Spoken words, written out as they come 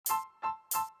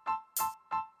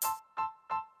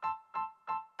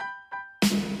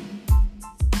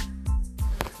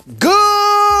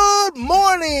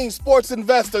morning, sports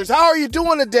investors. How are you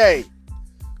doing today?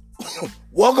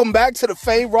 Welcome back to the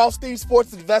Fame Rothstein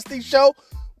Sports Investing Show,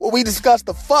 where we discuss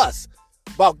the fuss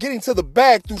about getting to the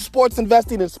bag through sports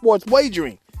investing and sports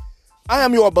wagering. I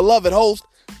am your beloved host,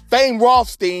 Fame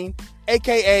Rothstein,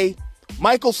 a.k.a.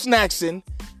 Michael Snackson,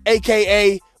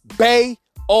 a.k.a. Bay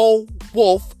O.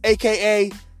 Wolf,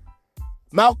 a.k.a.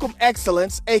 Malcolm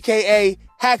Excellence, a.k.a.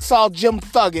 Hacksaw Jim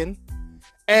Thuggin.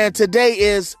 And today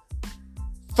is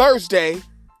Thursday,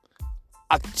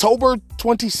 October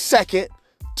 22nd,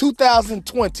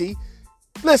 2020.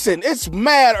 Listen, it's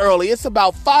mad early. It's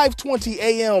about 5:20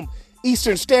 a.m.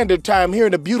 Eastern Standard Time here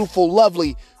in the beautiful,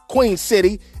 lovely Queen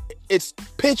City. It's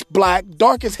pitch black,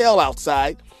 dark as hell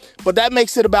outside, but that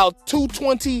makes it about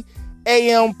 2:20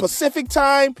 a.m. Pacific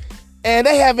Time, and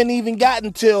they haven't even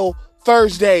gotten till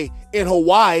Thursday in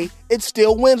Hawaii. It's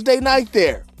still Wednesday night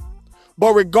there.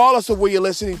 But regardless of where you're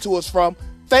listening to us from,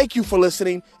 thank you for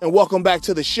listening and welcome back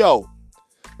to the show.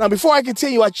 Now, before I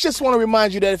continue, I just want to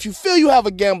remind you that if you feel you have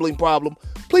a gambling problem,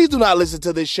 please do not listen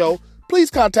to this show. Please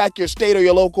contact your state or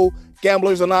your local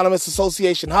Gamblers Anonymous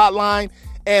Association hotline,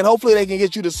 and hopefully they can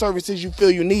get you the services you feel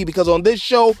you need, because on this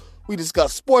show, we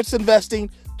discuss sports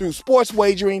investing through sports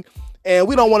wagering, and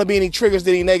we don't want to be any triggers to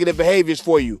any negative behaviors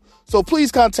for you. So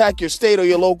please contact your state or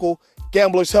your local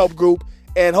Gamblers Help Group,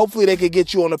 and hopefully they can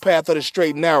get you on the path of the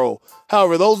straight and narrow.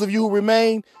 However, those of you who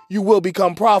remain, you will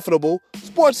become profitable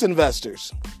sports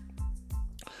investors.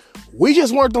 We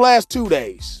just worked the last 2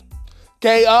 days.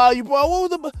 Okay, I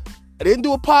didn't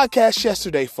do a podcast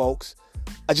yesterday, folks.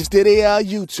 I just did a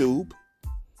YouTube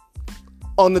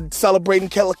on the celebrating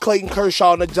Clayton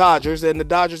Kershaw and the Dodgers, and the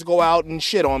Dodgers go out and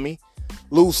shit on me.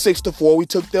 Lose 6-4. We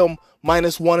took them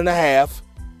 -1.5.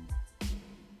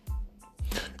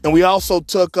 And we also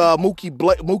took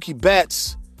Mookie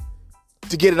Betts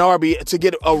to get to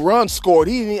get a run scored.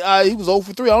 He was 0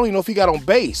 for 3. I don't even know if he got on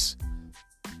base.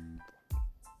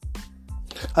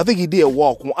 I think he did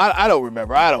walk. I don't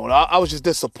remember. I was just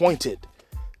disappointed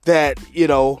that, you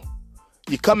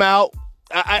come out.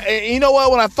 You know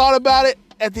what? When I thought about it,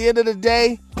 at the end of the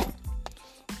day,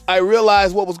 I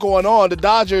realized what was going on. The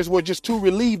Dodgers were just too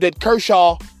relieved that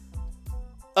Kershaw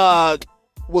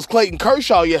was Clayton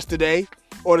Kershaw yesterday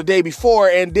or the day before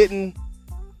and didn't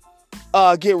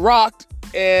get rocked,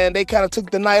 and they kind of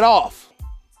took the night off.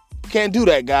 Can't do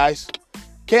that, guys.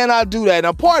 Cannot do that.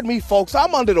 Now, pardon me, folks.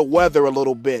 I'm under the weather a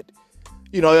little bit.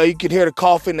 You can hear the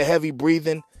coughing, the heavy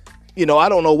breathing. I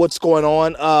don't know what's going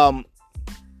on. I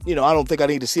don't think I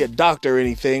need to see a doctor or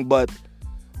anything, but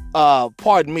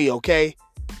pardon me, okay?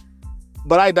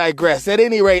 But I digress. At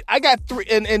any rate, I got 3,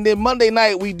 and then Monday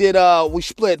night we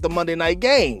split the Monday night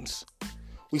games.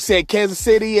 We said Kansas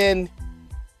City and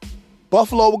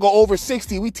Buffalo will go over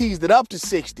 60. We teased it up to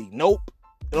 60. Nope.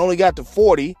 It only got to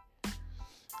 40.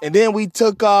 And then we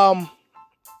took, who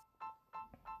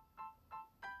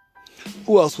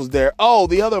else was there? Oh,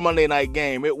 the other Monday night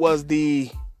game. It was the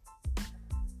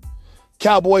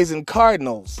Cowboys and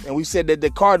Cardinals. And we said that the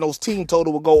Cardinals team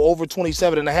total would go over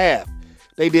 27.5.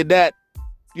 They did that,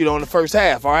 in the first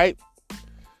half, all right?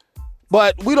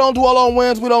 But we don't dwell on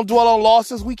wins. We don't dwell on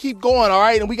losses. We keep going, all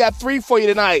right? And we got 3 for you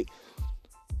tonight.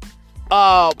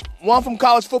 1 from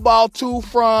college football, 1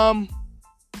 from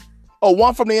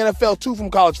the NFL, 2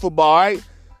 from college football, all right?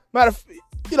 Matter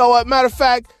of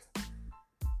fact,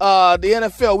 the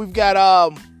NFL, we've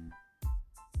got,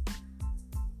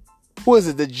 who is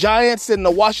it? The Giants and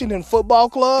the Washington Football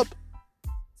Club?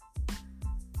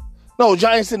 No,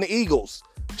 Giants and the Eagles.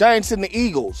 Giants and the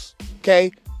Eagles, okay?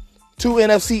 2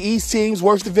 NFC East teams,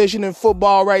 worst division in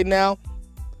football right now.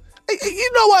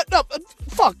 You know what? No,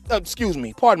 excuse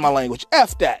me. Pardon my language.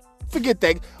 F that. Forget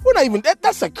that. We're not even,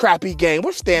 that's a crappy game.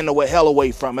 We're staying hell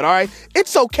away from it, all right?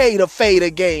 It's okay to fade a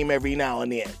game every now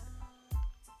and then.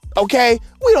 Okay?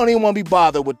 We don't even want to be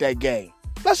bothered with that game.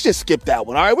 Let's just skip that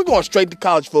one, all right? We're going straight to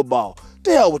college football.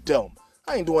 To hell with them.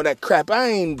 I ain't doing that crap. I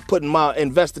ain't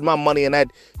investing my money in that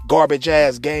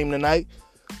garbage-ass game tonight.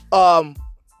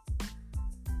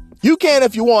 You can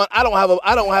if you want. I don't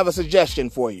have a suggestion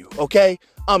for you, okay?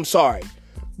 I'm sorry.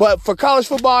 But for college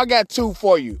football, I got 2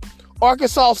 for you.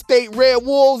 Arkansas State Red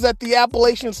Wolves at the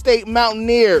Appalachian State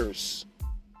Mountaineers.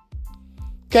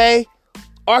 Okay?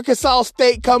 Arkansas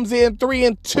State comes in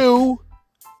 3-2.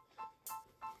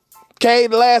 Okay,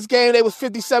 the last game they was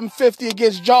 57-50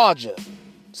 against Georgia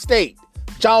State.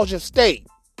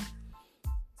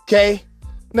 Okay?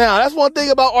 Now, that's one thing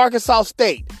about Arkansas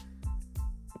State.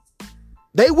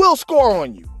 They will score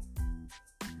on you.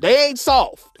 They ain't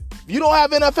soft. If you don't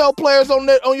have NFL players on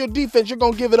your defense, you're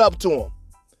going to give it up to them.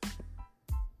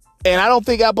 And I don't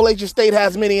think Appalachian State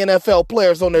has many NFL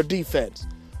players on their defense.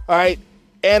 All right?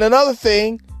 And another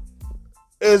thing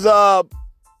is, one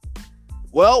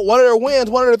of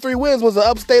their 3 wins was an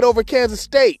upset over Kansas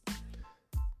State.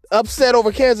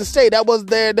 That was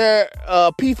their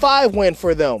P5 win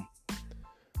for them.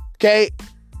 Okay.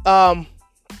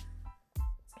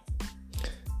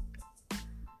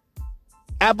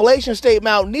 Appalachian State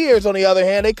Mountaineers, on the other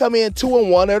hand, they come in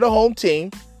 2-1. They're the home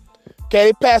team. Okay,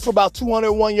 they pass for about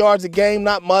 201 yards a game,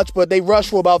 not much, but they rush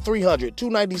for about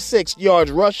 296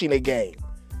 yards rushing a game.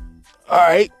 All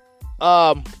right.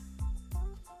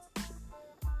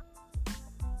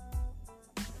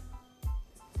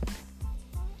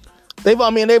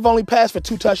 They've only passed for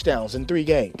 2 touchdowns in 3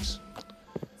 games.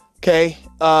 Okay.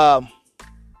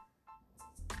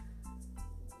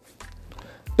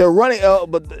 They're running,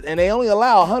 and they only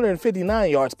allow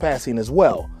 159 yards passing as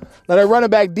well. Now their running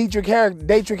back Dietrich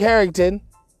Harrington,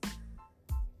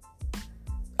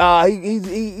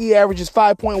 he averages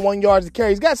 5.1 yards a carry.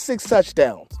 He's got 6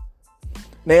 touchdowns.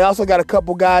 And they also got a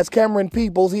couple guys. Cameron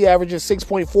Peoples, he averages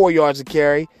 6.4 yards a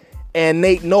carry, and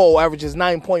Nate Knoll averages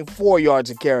 9.4 yards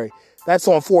a carry. That's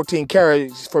on 14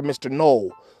 carries for Mr.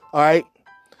 Knoll. All right.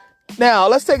 Now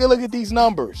let's take a look at these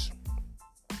numbers.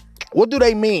 What do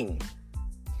they mean?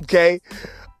 Okay.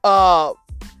 The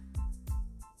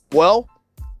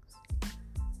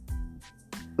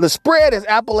spread is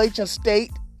Appalachian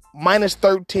State minus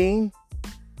 13.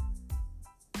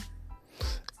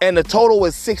 And the total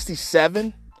is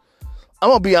 67. I'm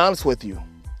going to be honest with you.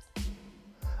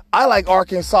 I like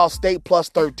Arkansas State plus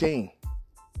 13.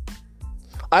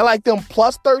 I like them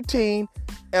plus 13.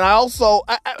 And I also,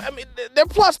 I mean, they're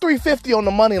plus 350 on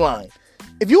the money line.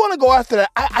 If you want to go after that,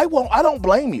 I don't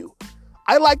blame you.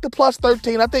 I like the plus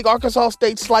 13. I think Arkansas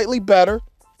State's slightly better.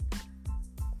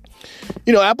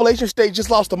 You know, Appalachian State just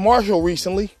lost to Marshall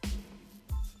recently.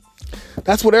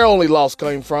 That's where their only loss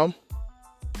came from.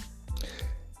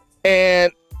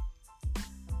 And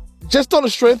just on the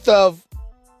strength of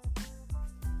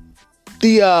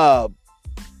the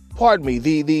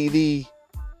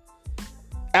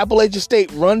Appalachian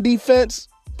State run defense,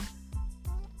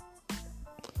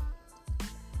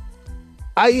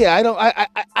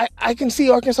 I can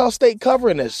see Arkansas State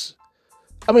covering this.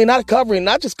 I mean, not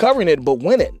just covering it, but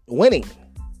winning.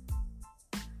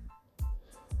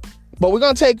 But we're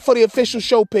going to take, for the official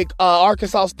show pick,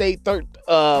 Arkansas State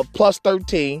plus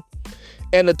 13.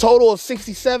 And the total of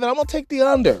 67, I'm going to take the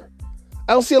under.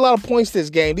 I don't see a lot of points this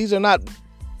game. These are not,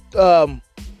 if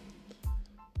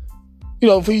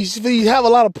you have a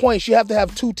lot of points, you have to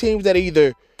have 2 teams that are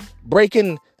either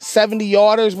breaking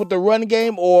 70-yarders with the run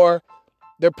game or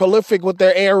they're prolific with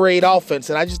their air raid offense.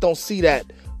 And I just don't see that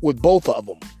with both of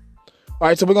them. All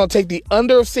right, so we're going to take the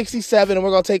under of 67, and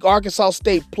we're going to take Arkansas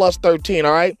State plus 13,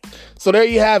 all right? So there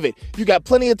you have it. You got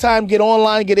plenty of time. Get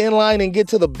online, get in line, and get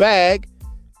to the bag.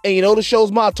 And you know the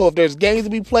show's motto, if there's games to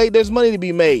be played, there's money to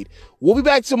be made. We'll be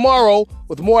back tomorrow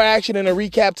with more action and a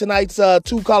recap tonight's 2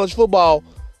 college football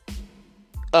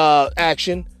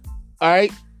action, all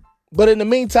right? But in the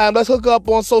meantime, let's hook up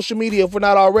on social media if we're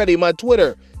not already. My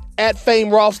Twitter, at Fame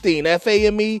Rothstein,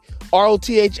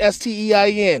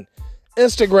 FAME-ROTHSTEIN.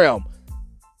 Instagram,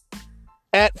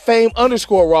 at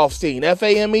Fame_Rothstein,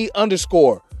 FAME_ROTHSTEIN.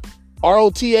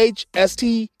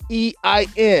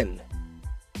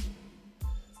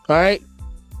 All right.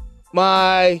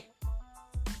 My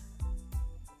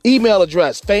email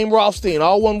address, Fame Rothstein,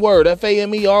 all one word,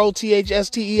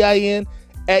 FAMEROTHSTEIN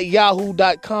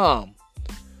 @yahoo.com.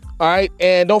 All right.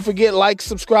 And don't forget, like,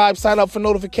 subscribe, sign up for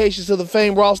notifications to the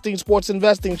Fame Rothstein Sports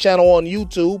Investing channel on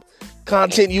YouTube.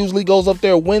 Content usually goes up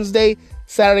there Wednesday,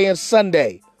 Saturday, and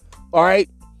Sunday. All right.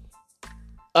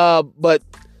 But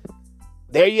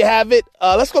there you have it.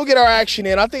 Let's go get our action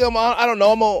in. I think I'm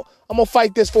gonna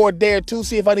fight this for a day or two,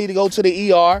 see if I need to go to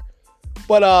the ER.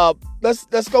 But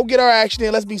let's go get our action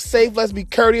in. Let's be safe. Let's be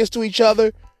courteous to each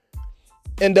other.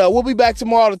 And we'll be back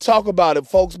tomorrow to talk about it,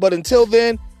 folks. But until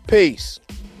then, peace.